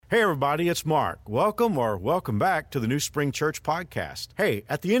Hey everybody, it's Mark. Welcome back to the New Spring Church Podcast. Hey,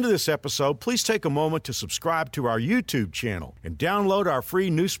 at the end of this episode, please take a moment to subscribe to our YouTube channel and download our free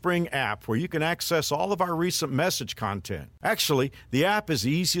New Spring app where you can access all of our recent message content. Actually, the app is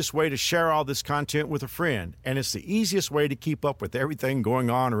the easiest way to share all this content with a friend, and it's the easiest way to keep up with everything going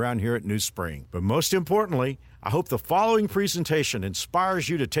on around here at New Spring. But most importantly, I hope the following presentation inspires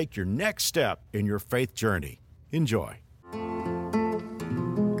you to take your next step in your faith journey. Enjoy.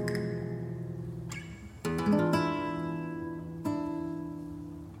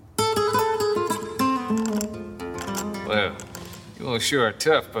 Well, you all sure are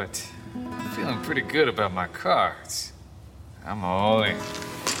tough, but I'm feeling pretty good about my cards. I'm all in.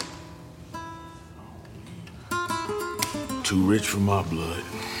 Too rich for my blood.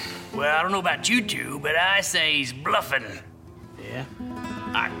 Well, I don't know about you two, but I say he's bluffing. Yeah?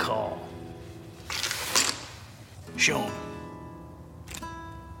 I call. Show him.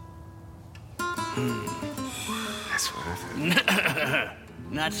 That's what I thought.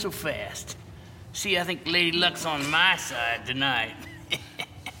 Not so fast. See, I think Lady Luck's on my side tonight.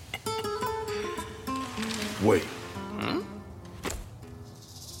 Wait. Huh?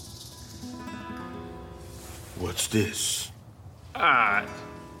 What's this? I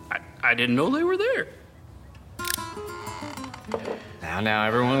didn't know they were there. Now,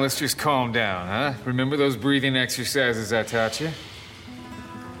 everyone, let's just calm down, huh? Remember those breathing exercises I taught you? 1,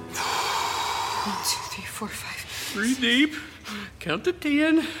 2, 3, 4, 5. Breathe deep. Count to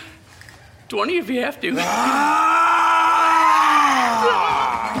 10. 20 if you have to. Are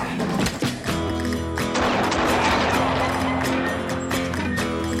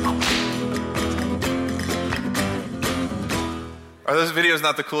those videos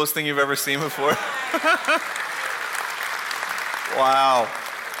not the coolest thing you've ever seen before? Wow.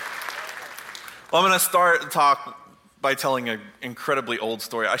 Well, I'm going to start the talk by telling an incredibly old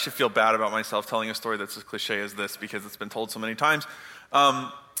story. I should feel bad about myself telling a story that's as cliche as this because it's been told so many times.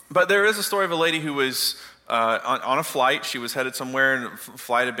 But there is a story of a lady who was on a flight. She was headed somewhere, and the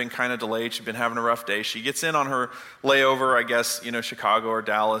flight had been kind of delayed. She'd been having a rough day. She gets in on her layover, I guess, Chicago or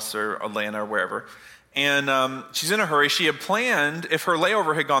Dallas or Atlanta or wherever. And she's in a hurry. She had planned, if her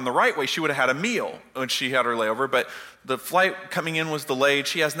layover had gone the right way, she would have had a meal when she had her layover. But the flight coming in was delayed.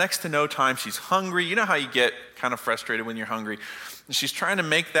 She has next to no time. She's hungry. You know how you get kind of frustrated when you're hungry. And she's trying to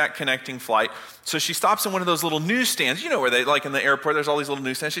make that connecting flight. So she stops in one of those little newsstands. You know where they, like in the airport, there's all these little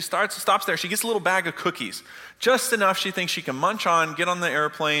newsstands. She stops there. She gets a little bag of cookies. Just enough she thinks she can munch on, get on the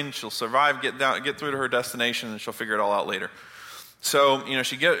airplane. She'll survive, get through to her destination, and she'll figure it all out later. So,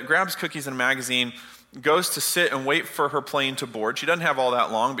 she grabs cookies and a magazine, goes to sit and wait for her plane to board. She doesn't have all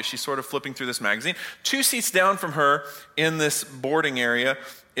that long, but she's sort of flipping through this magazine. 2 seats down from her in this boarding area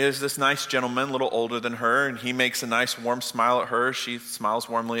is this nice gentleman, a little older than her, and he makes a nice warm smile at her. She smiles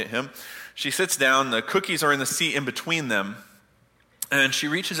warmly at him. She sits down. The cookies are in the seat in between them, and she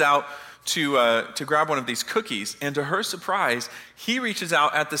reaches out to grab one of these cookies, and to her surprise, he reaches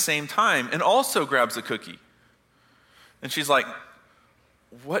out at the same time and also grabs a cookie. And she's like,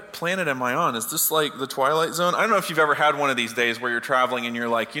 what planet am I on? Is this like the Twilight Zone? I don't know if you've ever had one of these days where you're traveling and you're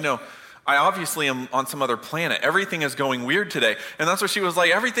like, I obviously am on some other planet. Everything is going weird today. And that's what she was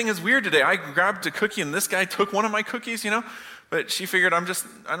like, everything is weird today. I grabbed a cookie and this guy took one of my cookies, But she figured, I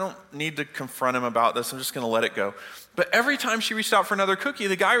don't need to confront him about this. I'm just going to let it go. But every time she reached out for another cookie,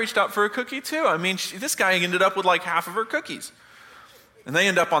 the guy reached out for a cookie too. This guy ended up with like half of her cookies. And they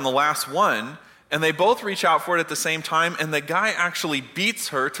end up on the last one. And they both reach out for it at the same time, and the guy actually beats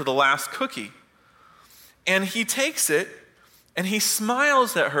her to the last cookie. And he takes it, and he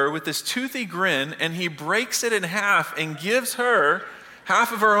smiles at her with this toothy grin, and he breaks it in half and gives her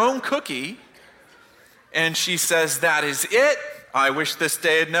half of her own cookie. And she says, "That is it. I wish this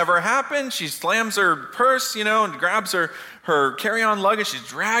day had never happened." She slams her purse, and grabs her carry-on luggage. She's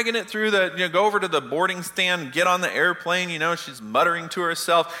dragging it through go over to the boarding stand, get on the airplane. She's muttering to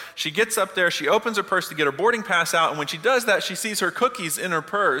herself. She gets up there. She opens her purse to get her boarding pass out. And when she does that, she sees her cookies in her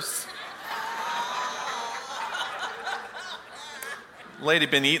purse. Lady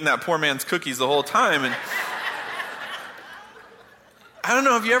been eating that poor man's cookies the whole time. And I don't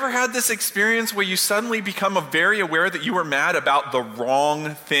know, have you ever had this experience where you suddenly become very aware that you were mad about the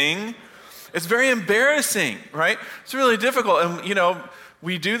wrong thing? It's very embarrassing, right? It's really difficult. And,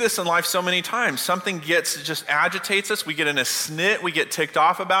 we do this in life so many times. Something just agitates us. We get in a snit. We get ticked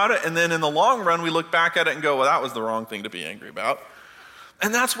off about it. And then in the long run, we look back at it and go, well, that was the wrong thing to be angry about.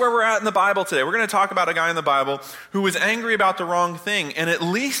 And that's where we're at in the Bible today. We're going to talk about a guy in the Bible who was angry about the wrong thing. And at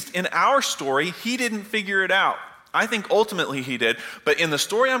least in our story, he didn't figure it out. I think ultimately he did, but in the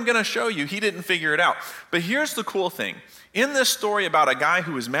story I'm going to show you, he didn't figure it out. But here's the cool thing. In this story about a guy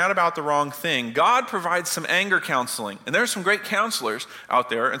who was mad about the wrong thing, God provides some anger counseling. And there's some great counselors out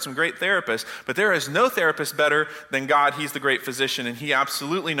there and some great therapists, but there is no therapist better than God. He's the great physician, and he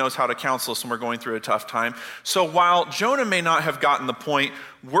absolutely knows how to counsel us when we're going through a tough time. So while Jonah may not have gotten the point,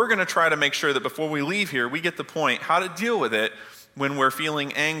 we're going to try to make sure that before we leave here, we get the point, how to deal with it when we're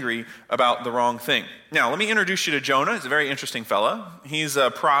feeling angry about the wrong thing. Now, let me introduce you to Jonah. He's a very interesting fellow. He's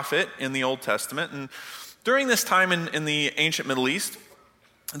a prophet in the Old Testament, and during this time in the ancient Middle East,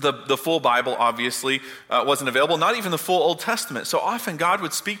 the full Bible obviously wasn't available, not even the full Old Testament. So often God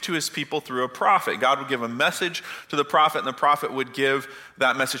would speak to his people through a prophet. God would give a message to the prophet, and the prophet would give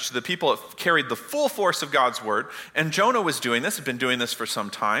that message to the people. It carried the full force of God's word. And Jonah was doing this, had been doing this for some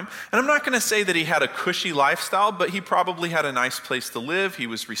time. And I'm not going to say that he had a cushy lifestyle, but he probably had a nice place to live. He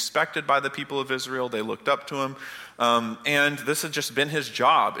was respected by the people of Israel. They looked up to him. And this had just been his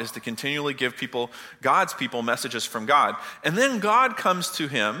job, is to continually give people, God's people, messages from God. And then God comes to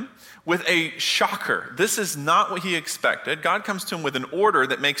him with a shocker. This is not what he expected. God comes to him with an order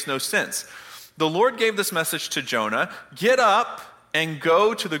that makes no sense. The Lord gave this message to Jonah: get up and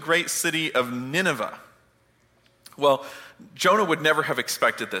go to the great city of Nineveh. Well, Jonah would never have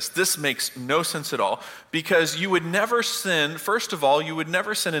expected this. This makes no sense at all, because you would never send, first of all, you would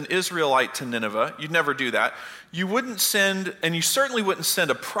never send an Israelite to Nineveh. You'd never do that. You wouldn't send, and you certainly wouldn't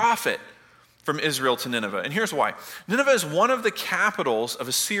send a prophet from Israel to Nineveh. And here's why. Nineveh is one of the capitals of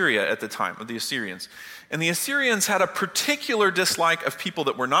Assyria at the time, of the Assyrians. And the Assyrians had a particular dislike of people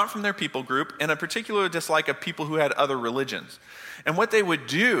that were not from their people group, and a particular dislike of people who had other religions. And what they would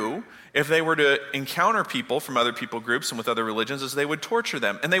do if they were to encounter people from other people groups and with other religions is they would torture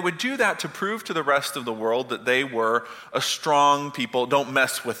them. And they would do that to prove to the rest of the world that they were a strong people. Don't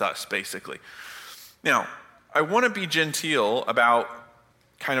mess with us, basically. Now, I want to be genteel about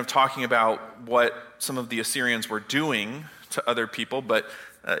kind of talking about what some of the Assyrians were doing to other people, but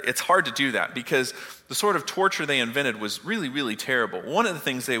it's hard to do that because the sort of torture they invented was really, really terrible. One of the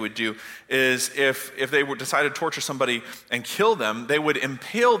things they would do is if they decided to torture somebody and kill them, they would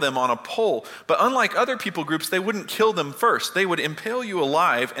impale them on a pole. But unlike other people groups, they wouldn't kill them first. They would impale you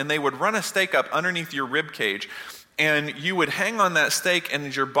alive, and they would run a stake up underneath your rib cage, and you would hang on that stake, and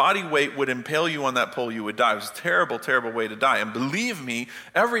as your body weight would impale you on that pole, you would die. It was a terrible, terrible way to die. And believe me,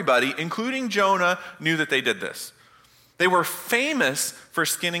 everybody, including Jonah, knew that they did this. They were famous for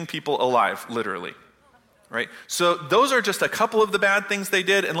skinning people alive, literally, right? So those are just a couple of the bad things they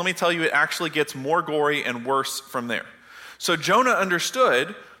did, and let me tell you, it actually gets more gory and worse from there. So Jonah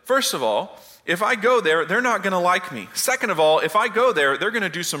understood, first of all, if I go there, they're not going to like me. Second of all, if I go there, they're going to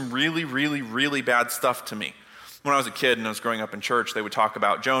do some really, really, really bad stuff to me. When I was a kid and I was growing up in church, they would talk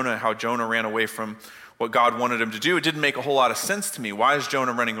about Jonah, how Jonah ran away from what God wanted him to do. It didn't make a whole lot of sense to me. Why is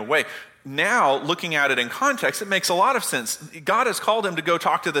Jonah running away? Now, looking at it in context, it makes a lot of sense. God has called him to go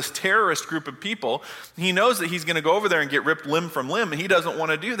talk to this terrorist group of people. He knows that he's going to go over there and get ripped limb from limb, and he doesn't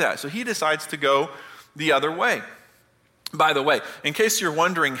want to do that. So he decides to go the other way. By the way, in case you're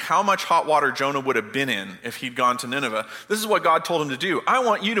wondering how much hot water Jonah would have been in if he'd gone to Nineveh, this is what God told him to do. I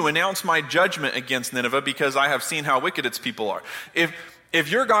want you to announce my judgment against Nineveh because I have seen how wicked its people are. If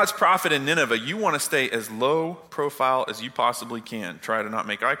you're God's prophet in Nineveh, you want to stay as low profile as you possibly can. Try to not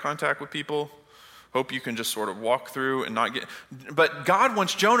make eye contact with people. Hope you can just sort of walk through and not get... But God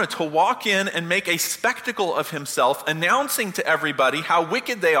wants Jonah to walk in and make a spectacle of himself, announcing to everybody how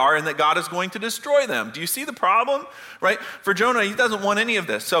wicked they are and that God is going to destroy them. Do you see the problem? Right? For Jonah, he doesn't want any of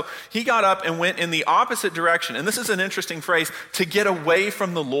this. So he got up and went in the opposite direction. And this is an interesting phrase, to get away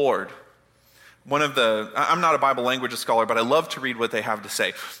from the Lord. I'm not a Bible language scholar, but I love to read what they have to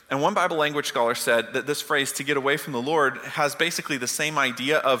say. And one Bible language scholar said that this phrase, to get away from the Lord, has basically the same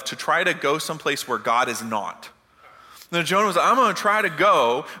idea of to try to go someplace where God is not. Now Jonah was like, I'm going to try to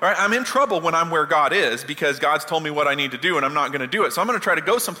go, all right, I'm in trouble when I'm where God is because God's told me what I need to do and I'm not going to do it. So I'm going to try to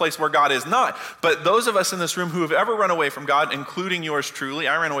go someplace where God is not. But those of us in this room who have ever run away from God, including yours truly,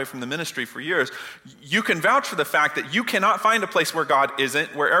 I ran away from the ministry for years, you can vouch for the fact that you cannot find a place where God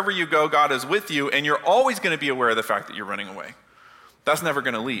isn't. Wherever you go, God is with you, and you're always going to be aware of the fact that you're running away. That's never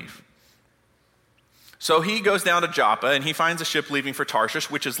going to leave. So he goes down to Joppa and he finds a ship leaving for Tarshish,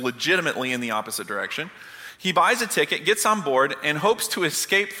 which is legitimately in the opposite direction. He buys a ticket, gets on board, and hopes to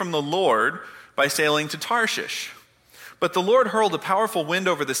escape from the Lord by sailing to Tarshish. But the Lord hurled a powerful wind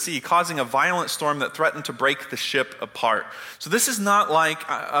over the sea, causing a violent storm that threatened to break the ship apart. So this is not like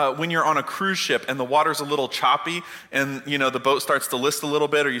when you're on a cruise ship and the water's a little choppy and, the boat starts to list a little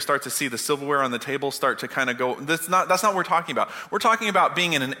bit, or you start to see the silverware on the table start to kind of go. That's not what we're talking about. We're talking about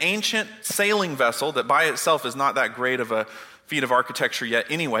being in an ancient sailing vessel that by itself is not that great of a feat of architecture yet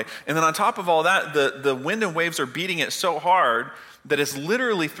anyway. And then on top of all that, the wind and waves are beating it so hard that it's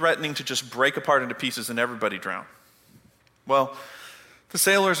literally threatening to just break apart into pieces and everybody drown. Well, the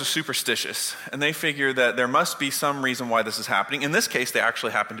sailors are superstitious, and they figure that there must be some reason why this is happening. In this case, they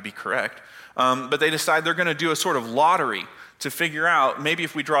actually happen to be correct. But they decide they're going to do a sort of lottery to figure out, maybe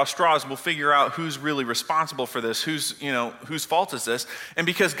if we draw straws, we'll figure out who's really responsible for this, whose fault is this. And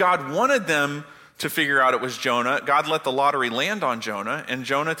because God wanted them to figure out it was Jonah, God let the lottery land on Jonah, and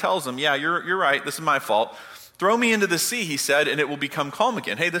Jonah tells them, yeah, you're right, this is my fault. Throw me into the sea, he said, and it will become calm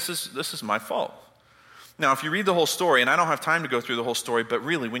again. Hey, this is my fault. Now, if you read the whole story, and I don't have time to go through the whole story, but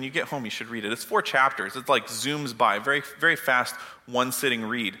really, when you get home, you should read it. It's 4 chapters. It's like zooms by, very, very fast, one-sitting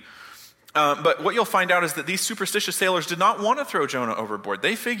read. But what you'll find out is that these superstitious sailors did not want to throw Jonah overboard.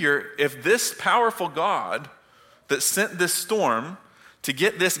 They figure if this powerful God that sent this storm to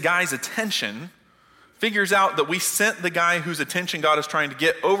get this guy's attention figures out that we sent the guy whose attention God is trying to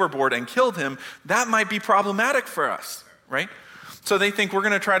get overboard and killed him, that might be problematic for us, right? So they think we're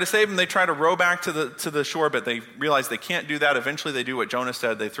going to try to save him. They try to row back to the shore, but they realize they can't do that. Eventually they do what Jonah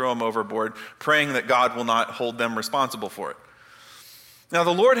said. They throw him overboard, praying that God will not hold them responsible for it. Now,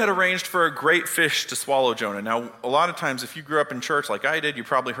 the Lord had arranged for a great fish to swallow Jonah. Now, a lot of times, if you grew up in church like I did, you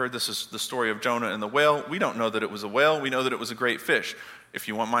probably heard this is the story of Jonah and the whale. We don't know that it was a whale. We know that it was a great fish. If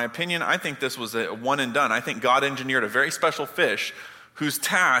you want my opinion, I think this was a one and done. I think God engineered a very special fish whose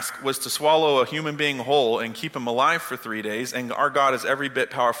task was to swallow a human being whole and keep him alive for 3 days, and our God is every bit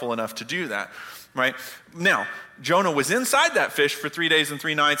powerful enough to do that, right? Now, Jonah was inside that fish for 3 days and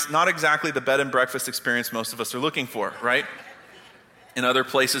 3 nights, not exactly the bed and breakfast experience most of us are looking for, right? In other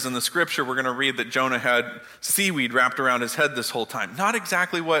places in the scripture, we're going to read that Jonah had seaweed wrapped around his head this whole time. Not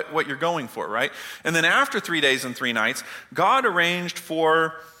exactly what you're going for, right? And then after 3 days and 3 nights, God arranged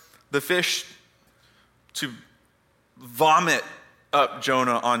for the fish to vomit up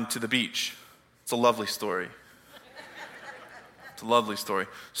Jonah onto the beach. It's a lovely story. It's a lovely story.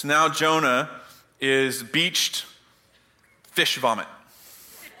 So now Jonah is beached fish vomit.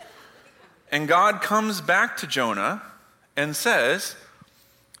 And God comes back to Jonah and says,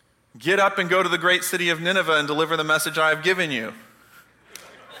 get up and go to the great city of Nineveh and deliver the message I have given you.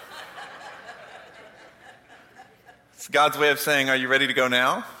 It's God's way of saying, are you ready to go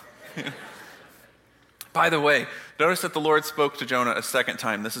now? By the way, notice that the Lord spoke to Jonah a second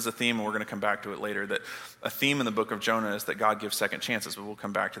time. This is a theme, and we're going to come back to it later, that a theme in the book of Jonah is that God gives second chances, but we'll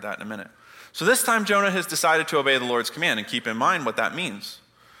come back to that in a minute. So this time Jonah has decided to obey the Lord's command, and keep in mind what that means.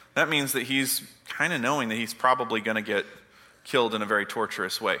 That means that he's kind of knowing that he's probably going to get killed in a very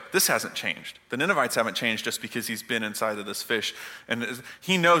torturous way. This hasn't changed. The Ninevites haven't changed just because he's been inside of this fish, and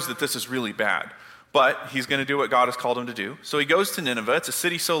he knows that this is really bad. But he's going to do what God has called him to do. So he goes to Nineveh. It's a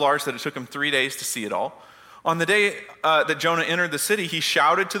city so large that it took him 3 days to see it all. On the day that Jonah entered the city, he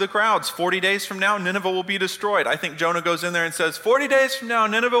shouted to the crowds, 40 days from now, Nineveh will be destroyed. I think Jonah goes in there and says, 40 days from now,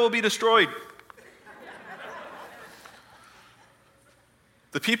 Nineveh will be destroyed.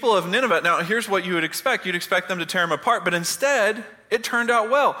 The people of Nineveh, now here's what you would expect. You'd expect them to tear him apart, but instead, it turned out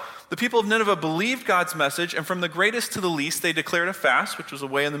well. The people of Nineveh believed God's message, and from the greatest to the least, they declared a fast, which was a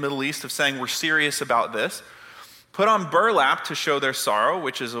way in the Middle East of saying we're serious about this. Put on burlap to show their sorrow,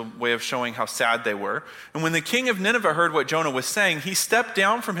 which is a way of showing how sad they were. And when the king of Nineveh heard what Jonah was saying, he stepped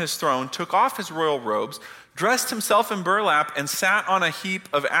down from his throne, took off his royal robes, dressed himself in burlap, and sat on a heap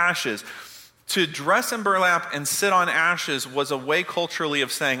of ashes. To dress in burlap and sit on ashes was a way culturally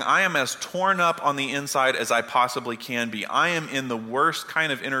of saying, I am as torn up on the inside as I possibly can be. I am in the worst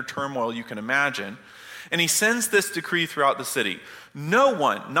kind of inner turmoil you can imagine. And he sends this decree throughout the city. No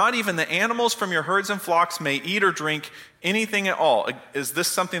one, not even the animals from your herds and flocks, may eat or drink anything at all. Is this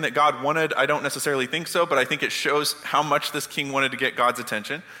something that God wanted? I don't necessarily think so, but I think it shows how much this king wanted to get God's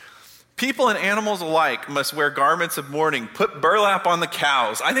attention. People and animals alike must wear garments of mourning, put burlap on the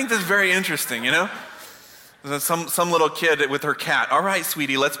cows. I think this is very interesting, you know? Some little kid with her cat. All right,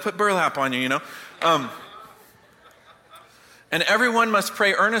 sweetie, let's put burlap on you, you know? And everyone must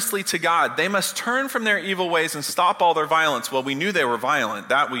pray earnestly to God. They must turn from their evil ways and stop all their violence. Well, we knew they were violent.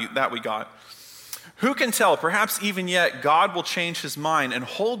 That we got. Who can tell? Perhaps even yet God will change his mind and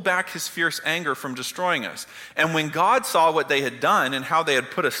hold back his fierce anger from destroying us. And when God saw what they had done and how they had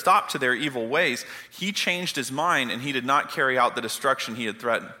put a stop to their evil ways, he changed his mind and he did not carry out the destruction he had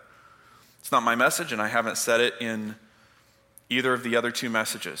threatened. It's not my message, and I haven't said it in either of the other two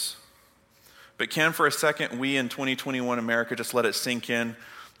messages. But can for a second we in 2021 America just let it sink in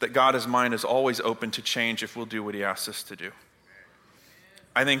that God's mind is always open to change if we'll do what he asks us to do?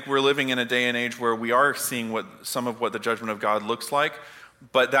 I think we're living in a day and age where we are seeing some of what the judgment of God looks like,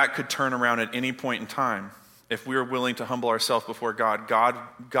 but that could turn around at any point in time. If we are willing to humble ourselves before God,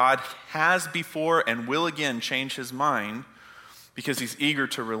 God has before and will again change his mind because he's eager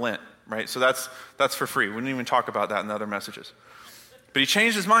to relent, right? So that's for free. We didn't even talk about that in the other messages. But he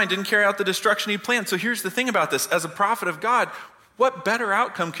changed his mind, didn't carry out the destruction he planned. So here's the thing about this. As a prophet of God, what better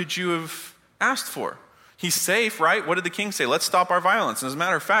outcome could you have asked for? He's safe, right? What did the king say? Let's stop our violence. And as a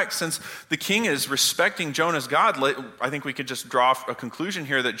matter of fact, since the king is respecting Jonah's God, I think we could just draw a conclusion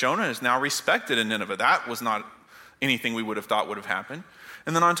here that Jonah is now respected in Nineveh. That was not anything we would have thought would have happened.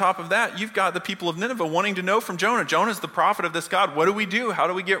 And then on top of that, you've got the people of Nineveh wanting to know from Jonah. Jonah's the prophet of this God. What do we do? How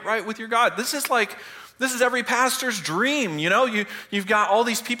do we get right with your God? This is every pastor's dream, you know? You've got all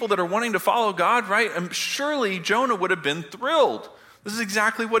these people that are wanting to follow God, right? And surely Jonah would have been thrilled. This is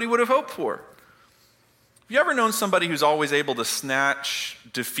exactly what he would have hoped for. Have you ever known somebody who's always able to snatch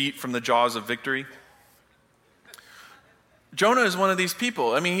defeat from the jaws of victory? Jonah is one of these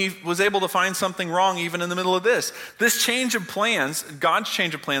people. I mean, he was able to find something wrong even in the middle of this. This change of plans, God's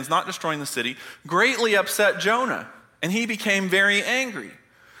change of plans, not destroying the city, greatly upset Jonah, and he became very angry.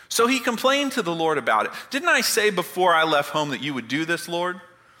 So he complained to the Lord about it. Didn't I say before I left home that you would do this, Lord?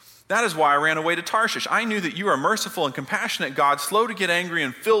 That is why I ran away to Tarshish. I knew that you are a merciful and compassionate God, slow to get angry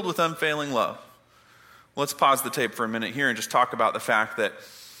and filled with unfailing love. Let's pause the tape for a minute here and just talk about the fact that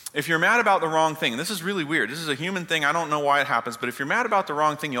if you're mad about the wrong thing, and this is really weird, this is a human thing, I don't know why it happens, but if you're mad about the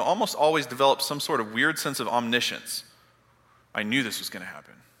wrong thing, you'll almost always develop some sort of weird sense of omniscience. I knew this was going to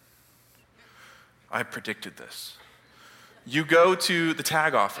happen. I predicted this. You go to the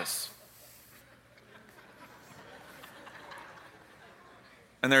tag office,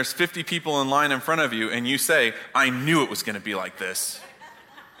 and there's 50 people in line in front of you, and you say, I knew it was going to be like this.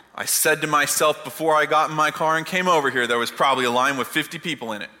 I said to myself before I got in my car and came over here, there was probably a line with 50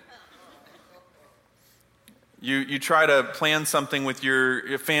 people in it. You try to plan something with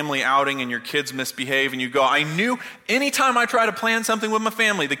your family outing and your kids misbehave and you go, I knew anytime I try to plan something with my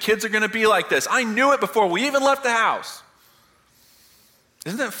family, the kids are going to be like this. I knew it before we even left the house.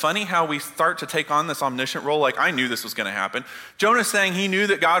 Isn't it funny how we start to take on this omniscient role? Like, I knew this was going to happen. Jonah's saying he knew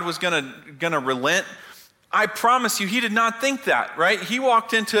that God was going to relent. I promise you, he did not think that, right? He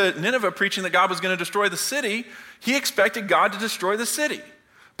walked into Nineveh preaching that God was going to destroy the city. He expected God to destroy the city.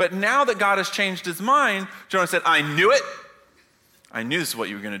 But now that God has changed his mind, Jonah said, I knew it. I knew this is what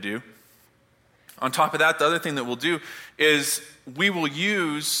you were going to do. On top of that, the other thing that we'll do is we will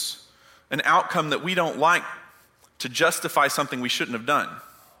use an outcome that we don't like to justify something we shouldn't have done.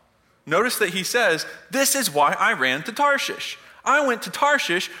 Notice that he says, this is why I ran to Tarshish. I went to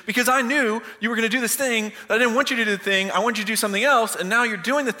Tarshish because I knew you were going to do this thing that I didn't want you to do the thing. I wanted you to do something else, and now you're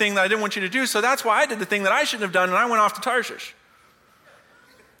doing the thing that I didn't want you to do, so that's why I did the thing that I shouldn't have done, and I went off to Tarshish.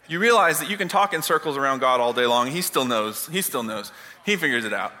 You realize that you can talk in circles around God all day long. He still knows. He figures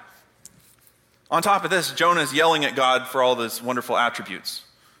it out. On top of this, Jonah's yelling at God for all these wonderful attributes,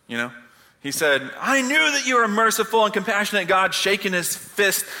 you know? He said, I knew that you were a merciful and compassionate God, shaking his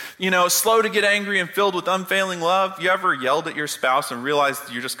fist, slow to get angry and filled with unfailing love. You ever yelled at your spouse and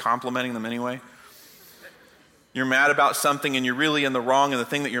realized you're just complimenting them anyway? You're mad about something and you're really in the wrong, and the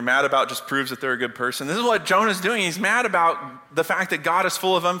thing that you're mad about just proves that they're a good person. This is what Jonah's doing. He's mad about the fact that God is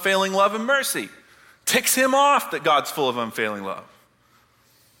full of unfailing love and mercy. Ticks him off that God's full of unfailing love.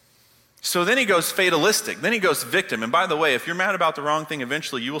 So then he goes fatalistic. Then he goes victim. And by the way, if you're mad about the wrong thing,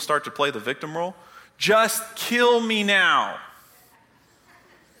 eventually you will start to play the victim role. Just kill me now.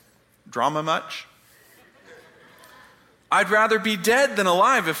 Drama much? I'd rather be dead than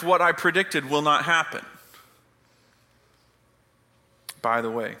alive if what I predicted will not happen. By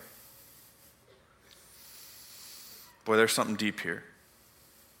the way, boy, there's something deep here.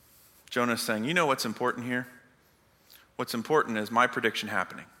 Jonah's saying, you know what's important here? What's important is my prediction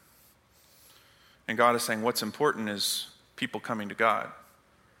happening. And God is saying, what's important is people coming to God.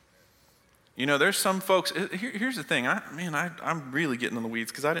 There's some folks, here's the thing, I'm really getting in the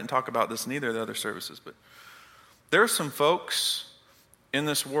weeds because I didn't talk about this in either of the other services, but there are some folks in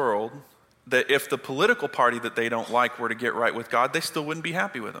this world that if the political party that they don't like were to get right with God, they still wouldn't be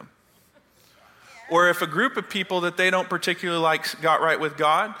happy with them. Or if a group of people that they don't particularly like got right with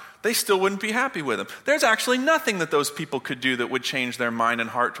God, they still wouldn't be happy with them. There's actually nothing that those people could do that would change their mind and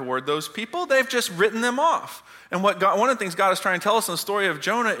heart toward those people. They've just written them off. And one of the things God is trying to tell us in the story of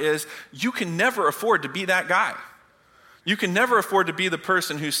Jonah is you can never afford to be that guy. You can never afford to be the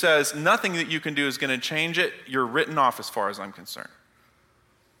person who says nothing that you can do is going to change it. You're written off as far as I'm concerned.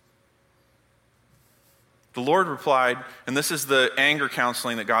 The Lord replied, and this is the anger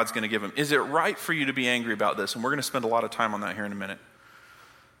counseling that God's going to give him. Is it right for you to be angry about this? And we're going to spend a lot of time on that here in a minute.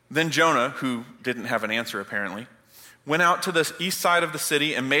 Then Jonah, who didn't have an answer apparently, went out to the east side of the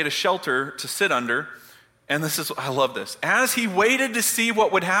city and made a shelter to sit under. And I love this. As he waited to see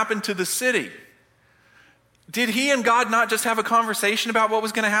what would happen to the city. Did he and God not just have a conversation about what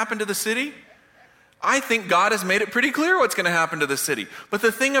was going to happen to the city? I think God has made it pretty clear what's going to happen to the city. But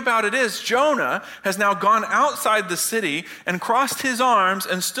the thing about it is, Jonah has now gone outside the city and crossed his arms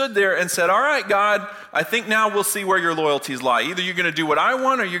and stood there and said, all right, God, I think now we'll see where your loyalties lie. Either you're going to do what I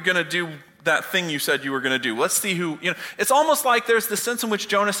want or you're going to do that thing you said you were going to do. Let's see who, it's almost like there's the sense in which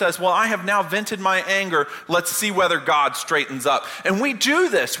Jonah says, well, I have now vented my anger. Let's see whether God straightens up. And we do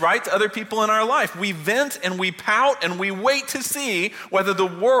this, right, to other people in our life. We vent and we pout and we wait to see whether the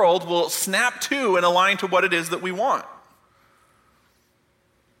world will snap to and align to what it is that we want.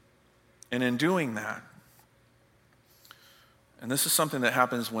 And in doing that, and this is something that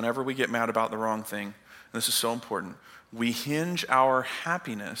happens whenever we get mad about the wrong thing, and this is so important, we hinge our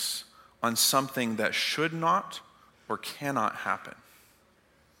happiness on something that should not or cannot happen.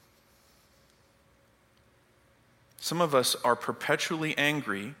 Some of us are perpetually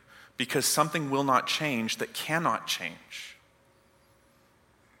angry because something will not change that cannot change.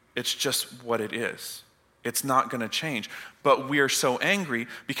 It's just what it is. It's not going to change. But we are so angry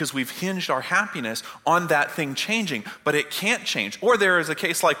because we've hinged our happiness on that thing changing, but it can't change. Or there is a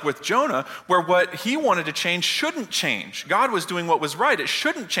case like with Jonah where what he wanted to change shouldn't change. God was doing what was right. It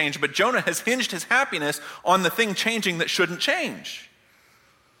shouldn't change, but Jonah has hinged his happiness on the thing changing that shouldn't change.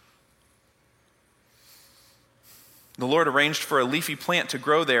 The Lord arranged for a leafy plant to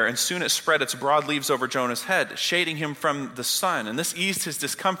grow there, and soon it spread its broad leaves over Jonah's head, shading him from the sun. And this eased his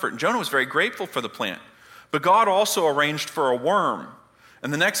discomfort. And Jonah was very grateful for the plant. But God also arranged for a worm.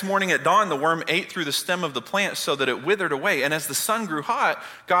 And the next morning at dawn, the worm ate through the stem of the plant so that it withered away. And as the sun grew hot,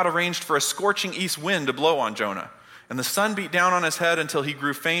 God arranged for a scorching east wind to blow on Jonah. And the sun beat down on his head until he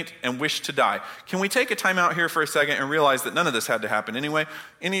grew faint and wished to die. Can we take a time out here for a second and realize that none of this had to happen anyway?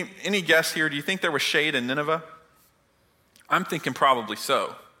 Any guess here? Do you think there was shade in Nineveh? I'm thinking probably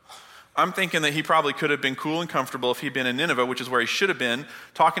so. I'm thinking that he probably could have been cool and comfortable if he'd been in Nineveh, which is where he should have been,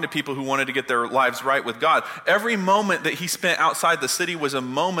 talking to people who wanted to get their lives right with God. Every moment that he spent outside the city was a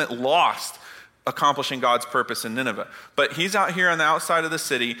moment lost accomplishing God's purpose in Nineveh. But he's out here on the outside of the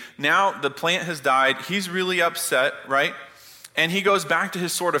city. Now the plant has died. He's really upset, right? And he goes back to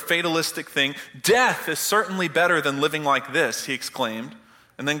his sort of fatalistic thing. Death is certainly better than living like this, he exclaimed.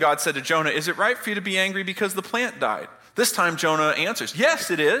 And then God said to Jonah, is it right for you to be angry because the plant died? This time Jonah answers,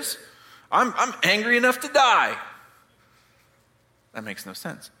 yes, it is. I'm angry enough to die. That makes no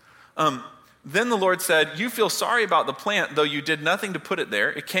sense. Then the Lord said, you feel sorry about the plant, though you did nothing to put it there.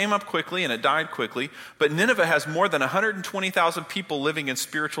 It came up quickly and it died quickly. But Nineveh has more than 120,000 people living in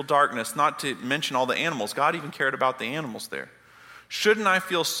spiritual darkness, not to mention all the animals. God even cared about the animals there. Shouldn't I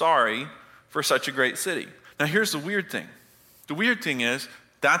feel sorry for such a great city? Now here's the weird thing. The weird thing is,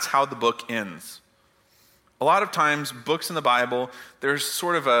 that's how the book ends. A lot of times, books in the Bible, there's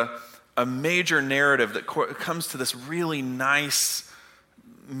sort of a major narrative that comes to this really nice,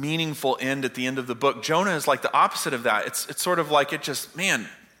 meaningful end at the end of the book. Jonah is like the opposite of that. It's sort of like it just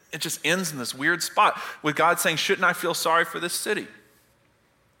ends in this weird spot with God saying, shouldn't I feel sorry for this city?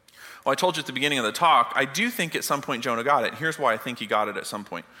 Well, I told you at the beginning of the talk, I do think at some point Jonah got it. And here's why I think he got it at some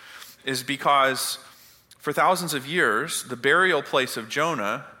point, is because for thousands of years, the burial place of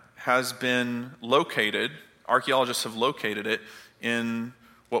Jonah has been located, archaeologists have located it in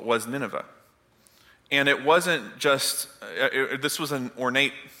what was Nineveh. And it wasn't just, this was an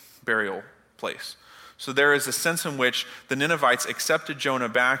ornate burial place. So there is a sense in which the Ninevites accepted Jonah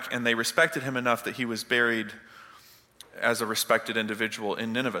back and they respected him enough that he was buried as a respected individual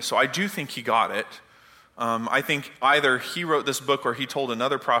in Nineveh. So I do think he got it. I think either he wrote this book or he told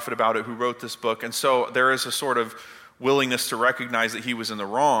another prophet about it who wrote this book. And so there is a sort of willingness to recognize that he was in the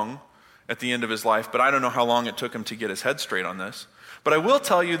wrong at the end of his life. But I don't know how long it took him to get his head straight on this. But I will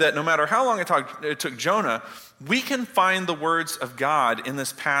tell you that no matter how long it took Jonah, we can find the words of God in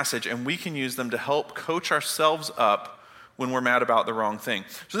this passage and we can use them to help coach ourselves up when we're mad about the wrong thing.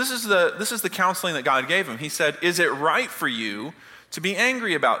 So this is the counseling that God gave him. He said, is it right for you to be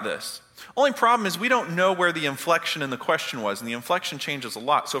angry about this? Only problem is we don't know where the inflection in the question was, and the inflection changes a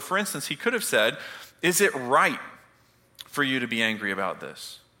lot. So for instance, he could have said, is it right for you to be angry about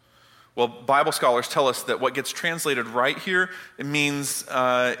this? Well, Bible scholars tell us that what gets translated right here, it means,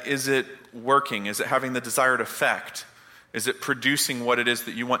 is it working? Is it having the desired effect? Is it producing what it is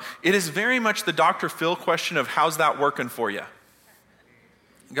that you want? It is very much the Dr. Phil question of how's that working for you?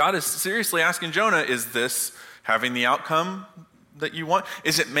 God is seriously asking Jonah, is this having the outcome that you want?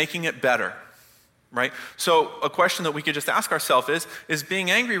 Is it making it better? Right? So a question that we could just ask ourselves is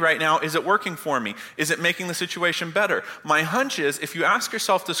being angry right now, is it working for me? Is it making the situation better? My hunch is if you ask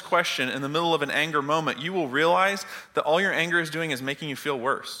yourself this question in the middle of an anger moment, you will realize that all your anger is doing is making you feel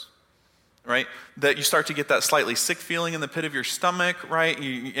worse. Right? That you start to get that slightly sick feeling in the pit of your stomach, right?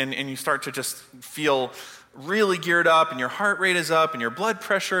 And you start to just feel really geared up, and your heart rate is up, and your blood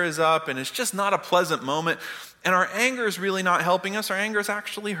pressure is up, and it's just not a pleasant moment. And our anger is really not helping us. Our anger is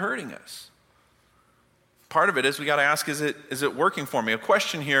actually hurting us. Part of it is we got to ask, is it working for me? A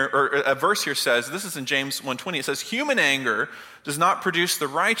question here, or a verse here says, this is in James 1:20, it says, human anger does not produce the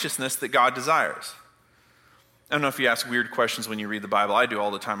righteousness that God desires. I don't know if you ask weird questions when you read the Bible. I do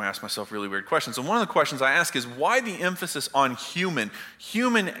all the time. I ask myself really weird questions. And one of the questions I ask is, why the emphasis on human?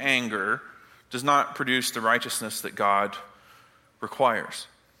 Human anger does not produce the righteousness that God requires.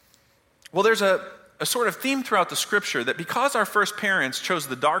 Well, there's a sort of theme throughout the scripture that because our first parents chose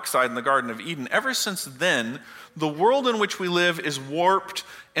the dark side in the Garden of Eden, ever since then, the world in which we live is warped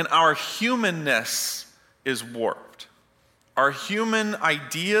and our humanness is warped. Our human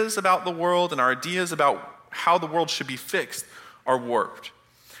ideas about the world and our ideas about how the world should be fixed are warped.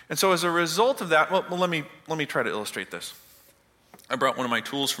 And so as a result of that, well, let me try to illustrate this. I brought one of my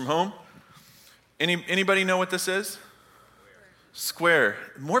tools from home. Anybody know what this is? Square.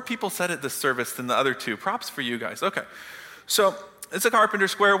 More people said it this service than the other two. Props for you guys. Okay. So it's a carpenter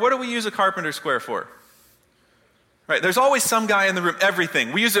square. What do we use a carpenter square for? Right. There's always some guy in the room.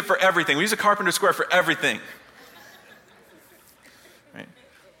 Everything. We use it for everything. We use a carpenter square for everything. Right.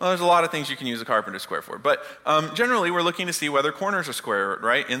 Well, there's a lot of things you can use a carpenter square for. But generally, we're looking to see whether corners are square,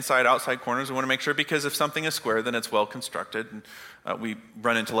 right? Inside, outside corners. We want to make sure because if something is square, then it's well constructed. And we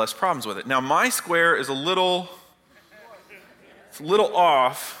run into less problems with it. Now, my square is a little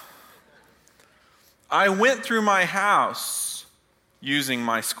off. I went through my house using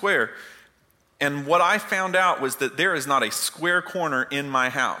my square, and what I found out was that there is not a square corner in my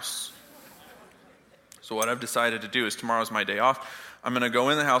house. So what I've decided to do is tomorrow's my day off. I'm going to go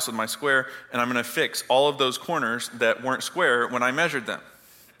in the house with my square, and I'm going to fix all of those corners that weren't square when I measured them.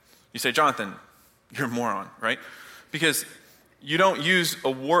 You say, Jonathan, you're a moron, right? Because you don't use a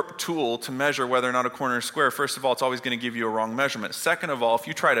warp tool to measure whether or not a corner is square. First of all, it's always going to give you a wrong measurement. Second of all, if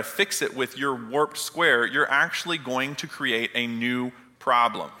you try to fix it with your warped square, you're actually going to create a new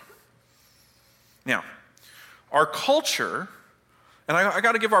problem. Now, our culture, and I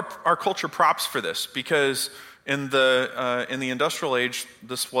got to give our culture props for this, because in the industrial age,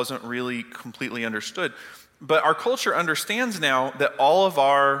 this wasn't really completely understood. But our culture understands now that all of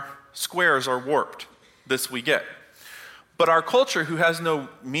our squares are warped. This we get. But our culture, who has no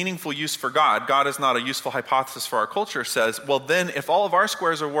meaningful use for God is not a useful hypothesis for our culture, says, well then, if all of our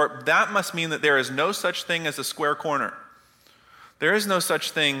squares are warped, that must mean that there is no such thing as a square corner. There is no such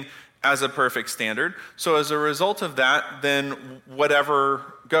thing as a perfect standard. So as a result of that, then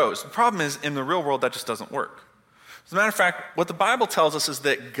whatever goes. The problem is, in the real world, that just doesn't work. As a matter of fact, what the Bible tells us is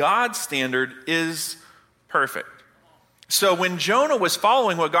that God's standard is perfect. So when Jonah was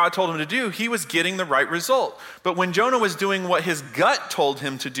following what God told him to do, he was getting the right result. But when Jonah was doing what his gut told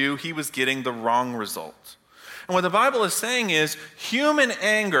him to do, he was getting the wrong result. And what the Bible is saying is, human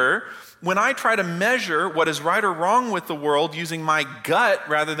anger, when I try to measure what is right or wrong with the world using my gut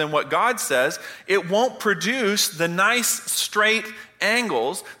rather than what God says, it won't produce the nice, straight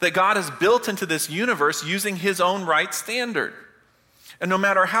angles that God has built into this universe using his own right standard. And no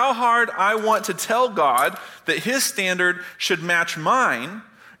matter how hard I want to tell God that his standard should match mine,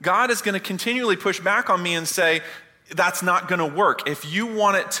 God is going to continually push back on me and say, that's not going to work. If you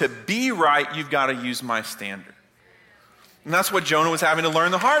want it to be right, you've got to use my standard. And that's what Jonah was having to learn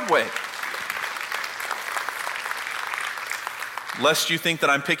the hard way. Lest you think that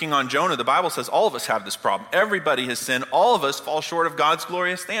I'm picking on Jonah, the Bible says all of us have this problem. Everybody has sinned. All of us fall short of God's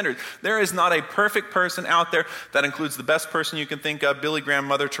glorious standard. There is not a perfect person out there. That includes the best person you can think of, Billy Graham,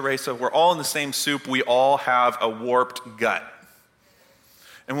 Mother Teresa. We're all in the same soup. We all have a warped gut.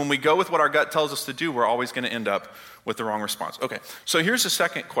 And when we go with what our gut tells us to do, we're always going to end up with the wrong response. Okay, so here's the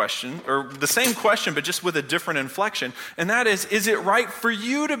second question, or the same question, but just with a different inflection. And that is it right for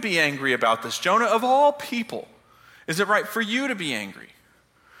you to be angry about this? Jonah, of all people, is it right for you to be angry?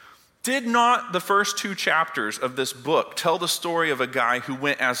 Did not the first 2 chapters of this book tell the story of a guy who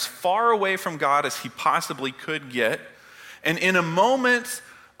went as far away from God as he possibly could get, and in a moment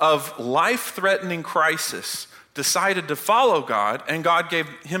of life-threatening crisis, decided to follow God, and God gave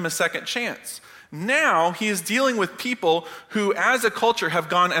him a second chance? Now he is dealing with people who, as a culture, have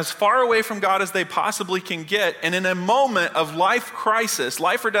gone as far away from God as they possibly can get. And in a moment of life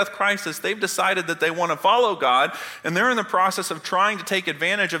or death crisis, they've decided that they want to follow God. And they're in the process of trying to take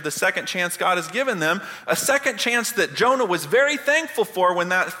advantage of the second chance God has given them. A second chance that Jonah was very thankful for when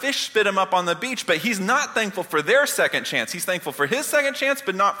that fish spit him up on the beach. But he's not thankful for their second chance. He's thankful for his second chance,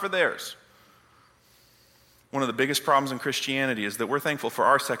 but not for theirs. One of the biggest problems in Christianity is that we're thankful for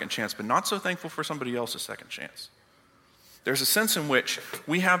our second chance, but not so thankful for somebody else's second chance. There's a sense in which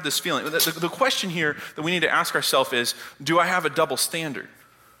we have this feeling. The question here that we need to ask ourselves is, do I have a double standard?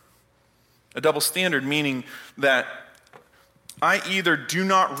 A double standard meaning that I either do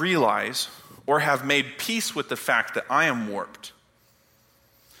not realize or have made peace with the fact that I am warped,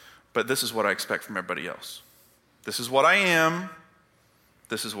 but this is what I expect from everybody else. This is what I am.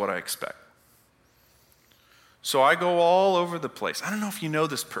 This is what I expect. So I go all over the place. I don't know if you know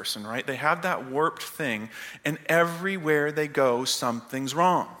this person, right? They have that warped thing, and everywhere they go, something's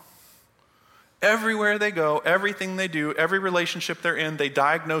wrong. Everywhere they go, everything they do, every relationship they're in, they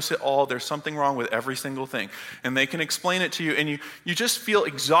diagnose it all. There's something wrong with every single thing. And they can explain it to you, and you just feel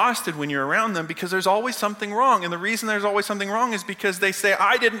exhausted when you're around them because there's always something wrong. And the reason there's always something wrong is because they say,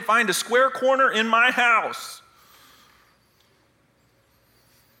 I didn't find a square corner in my house.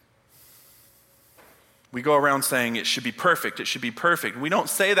 We go around saying it should be perfect, it should be perfect. We don't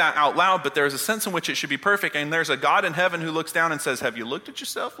say that out loud, but there's a sense in which it should be perfect, and there's a God in heaven who looks down and says, have you looked at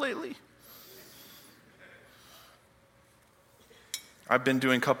yourself lately? I've been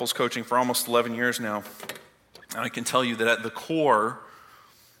doing couples coaching for almost 11 years now, and I can tell you that at the core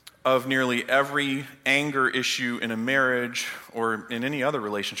of nearly every anger issue in a marriage or in any other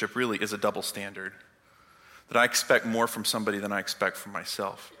relationship really is a double standard. That I expect more from somebody than I expect from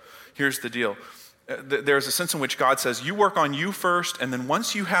myself. Here's the deal. There's a sense in which God says, you work on you first, and then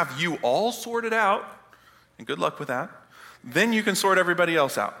once you have you all sorted out, and good luck with that, then you can sort everybody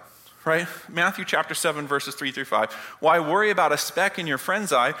else out, right? Matthew chapter 7, verses 3-5. Why worry about a speck in your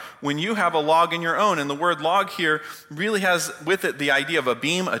friend's eye when you have a log in your own? And the word log here really has with it the idea of a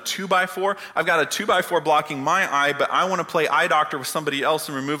beam, a 2x4. I've got a 2x4 blocking my eye, but I want to play eye doctor with somebody else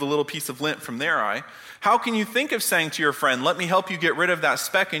and remove a little piece of lint from their eye. How can you think of saying to your friend, let me help you get rid of that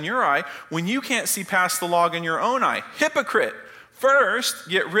speck in your eye, when you can't see past the log in your own eye? Hypocrite. First,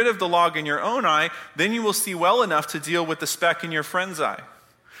 get rid of the log in your own eye, then you will see well enough to deal with the speck in your friend's eye.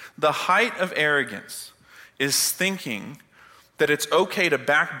 The height of arrogance is thinking that it's okay to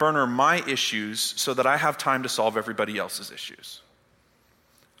back burner my issues so that I have time to solve everybody else's issues.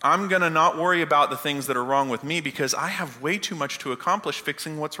 I'm going to not worry about the things that are wrong with me because I have way too much to accomplish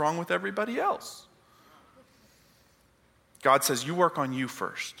fixing what's wrong with everybody else. God says, you work on you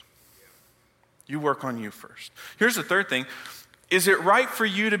first. You work on you first. Here's the third thing. Is it right for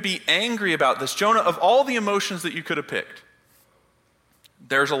you to be angry about this? Jonah, of all the emotions that you could have picked,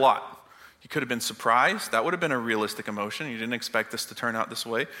 there's a lot. You could have been surprised. That would have been a realistic emotion. You didn't expect this to turn out this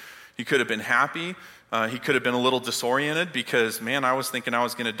way. He could have been happy. He could have been a little disoriented because, man, I was thinking I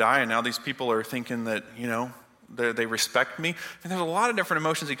was going to die, and now these people are thinking that, they respect me. And there's a lot of different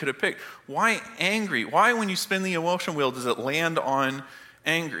emotions he could have picked. Why angry? Why, when you spin the emotion wheel, does it land on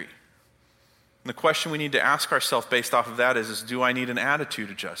angry? And the question we need to ask ourselves based off of that is do I need an attitude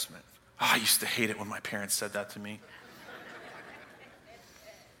adjustment? I used to hate it when my parents said that to me.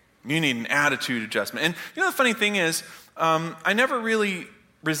 You need an attitude adjustment. And the funny thing is, I never really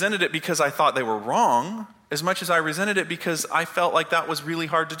resented it because I thought they were wrong as much as I resented it because I felt like that was really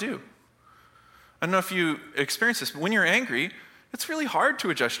hard to do. I don't know if you experience this, but when you're angry, it's really hard to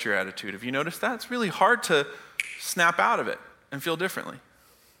adjust your attitude. Have you noticed that? It's really hard to snap out of it and feel differently.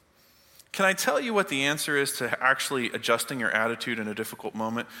 Can I tell you what the answer is to actually adjusting your attitude in a difficult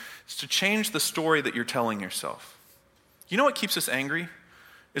moment? It's to change the story that you're telling yourself. You know what keeps us angry?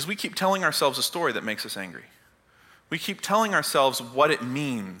 Is we keep telling ourselves a story that makes us angry. We keep telling ourselves what it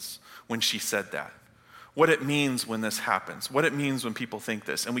means when she said that. What it means when this happens, what it means when people think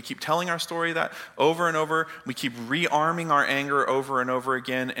this. And we keep telling our story that over and over. We keep rearming our anger over and over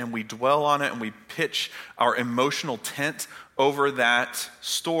again, and we dwell on it, and we pitch our emotional tent over that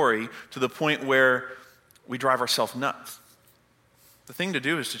story to the point where we drive ourselves nuts. The thing to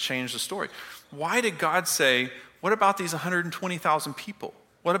do is to change the story. Why did God say, what about these 120,000 people?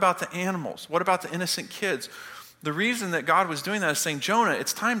 What about the animals? What about the innocent kids? The reason that God was doing that is saying, Jonah,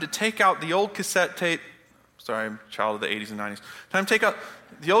 it's time to take out the old cassette tape. Sorry, I'm a child of the 80s and 90s. Time to take out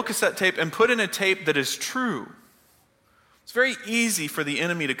the old cassette tape and put in a tape that is true. It's very easy for the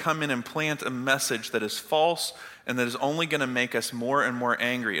enemy to come in and plant a message that is false and that is only going to make us more and more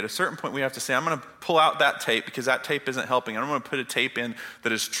angry. At a certain point, we have to say, I'm going to pull out that tape because that tape isn't helping. I'm going to put a tape in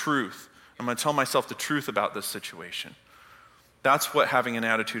that is truth. I'm going to tell myself the truth about this situation. That's what having an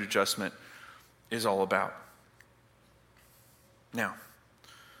attitude adjustment is all about. Now,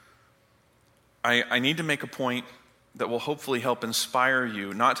 I need to make a point that will hopefully help inspire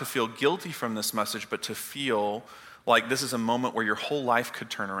you not to feel guilty from this message, but to feel like this is a moment where your whole life could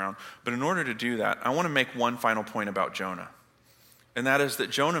turn around. But in order to do that, I want to make one final point about Jonah. And that is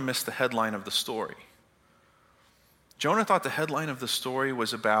that Jonah missed the headline of the story. Jonah thought the headline of the story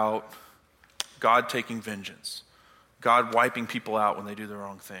was about God taking vengeance, God wiping people out when they do the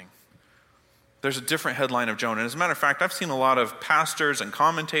wrong thing. There's a different headline of Jonah. And as a matter of fact, I've seen a lot of pastors and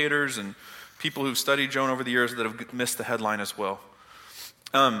commentators and people who've studied Jonah over the years that have missed the headline as well.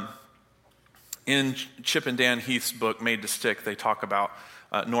 In Chip and Dan Heath's book, Made to Stick, they talk about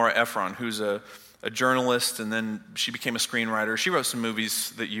Nora Ephron, who's a journalist, and then she became a screenwriter. She wrote some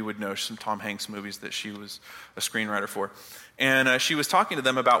movies that you would know, some Tom Hanks movies that she was a screenwriter for. And she was talking to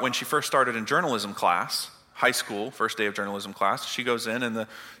them about when she first started in journalism class, high school, first day of journalism class. She goes in and the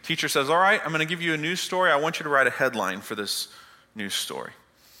teacher says, all right, I'm going to give you a news story. I want you to write a headline for this news story.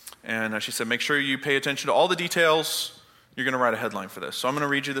 And she said, make sure you pay attention to all the details. You're going to write a headline for this. So I'm going to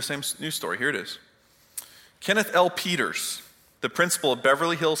read you the same news story. Here it is. Kenneth L. Peters, the principal of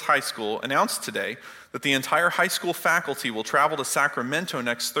Beverly Hills High School, announced today that the entire high school faculty will travel to Sacramento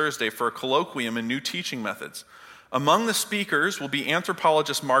next Thursday for a colloquium in new teaching methods. Among the speakers will be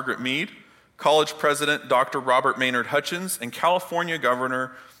anthropologist Margaret Mead, college president Dr. Robert Maynard Hutchins, and California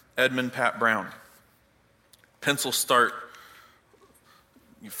Governor Edmund Pat Brown. Pencils start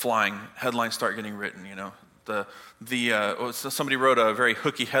flying, headlines start getting written, somebody wrote a very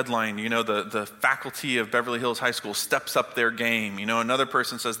hooky headline, the faculty of Beverly Hills High School steps up their game. Another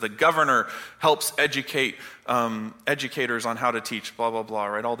person says the governor helps educate educators on how to teach, blah, blah, blah,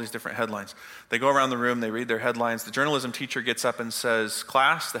 right? All these different headlines. They go around the room, they read their headlines. The journalism teacher gets up and says,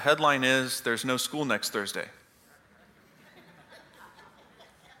 class, the headline is, there's no school next Thursday.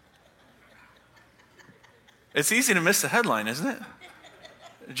 It's easy to miss the headline, isn't it?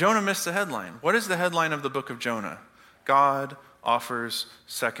 Jonah missed the headline. What is the headline of the book of Jonah? God offers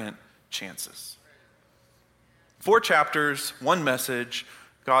second chances. 4 chapters, 1 message,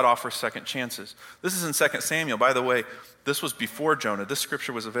 God offers second chances. This is in 2 Samuel. By the way, this was before Jonah. This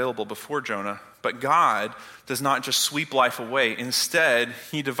scripture was available before Jonah. But God does not just sweep life away. Instead,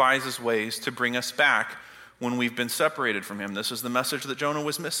 he devises ways to bring us back when we've been separated from him. This is the message that Jonah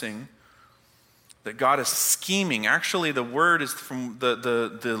was missing. That God is scheming. Actually, the word is from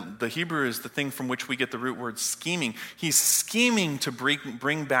the Hebrew is the thing from which we get the root word scheming. He's scheming to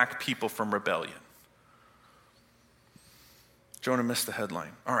bring back people from rebellion. Jonah missed the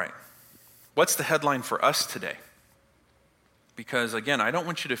headline. All right. What's the headline for us today? Because again, I don't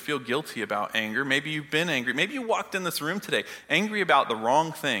want you to feel guilty about anger. Maybe you've been angry. Maybe you walked in this room today angry about the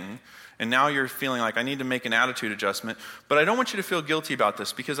wrong thing, and now you're feeling like I need to make an attitude adjustment. But I don't want you to feel guilty about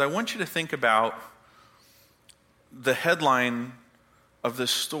this because I want you to think about the headline of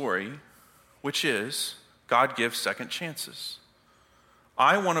this story, which is God gives second chances.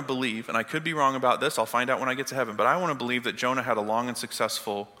 I want to believe, and I could be wrong about this, I'll find out when I get to heaven, but I want to believe that Jonah had a long and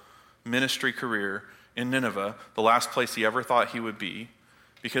successful ministry career in Nineveh, the last place he ever thought he would be,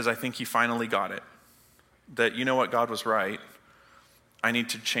 because I think he finally got it. That, you know what, God was right. I need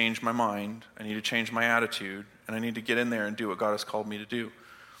to change my mind, I need to change my attitude, and I need to get in there and do what God has called me to do.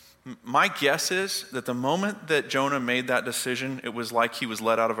 My guess is that the moment that Jonah made that decision, it was like he was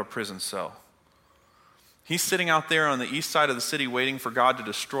let out of a prison cell. He's sitting out there on the east side of the city waiting for God to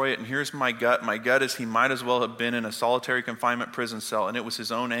destroy it, and here's my gut. My gut is he might as well have been in a solitary confinement prison cell, and it was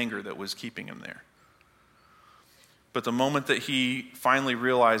his own anger that was keeping him there. But the moment that he finally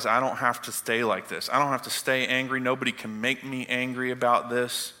realized, I don't have to stay like this. I don't have to stay angry. Nobody can make me angry about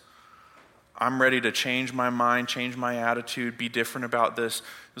this. I'm ready to change my mind, change my attitude, be different about this.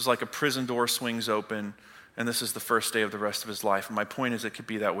 It was like a prison door swings open, and this is the first day of the rest of his life. And my point is, it could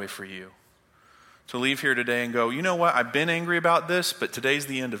be that way for you. To leave here today and go, you know what, I've been angry about this, but today's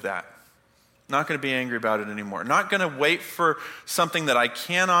the end of that. Not going to be angry about it anymore. Not going to wait for something that I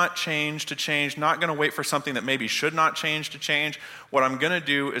cannot change to change. Not going to wait for something that maybe should not change to change. What I'm going to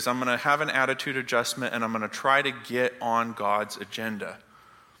do is I'm going to have an attitude adjustment, and I'm going to try to get on God's agenda.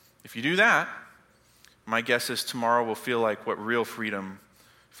 If you do that, my guess is tomorrow will feel like what real freedom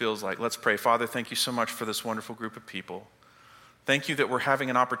feels like. Let's pray. Father, thank you so much for this wonderful group of people. Thank you that we're having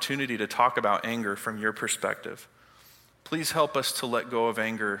an opportunity to talk about anger from your perspective. Please help us to let go of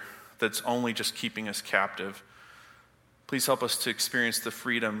anger that's only just keeping us captive. Please help us to experience the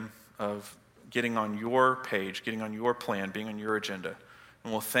freedom of getting on your page, getting on your plan, being on your agenda.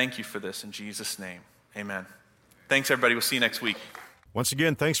 And we'll thank you for this in Jesus' name. Amen. Thanks, everybody. We'll see you next week. Once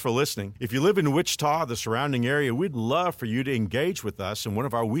again, thanks for listening. If you live in Wichita or the surrounding area, we'd love for you to engage with us in one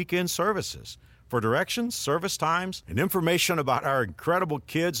of our weekend services. For directions, service times, and information about our incredible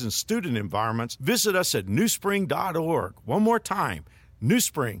kids and student environments, visit us at newspring.org. One more time,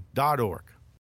 newspring.org.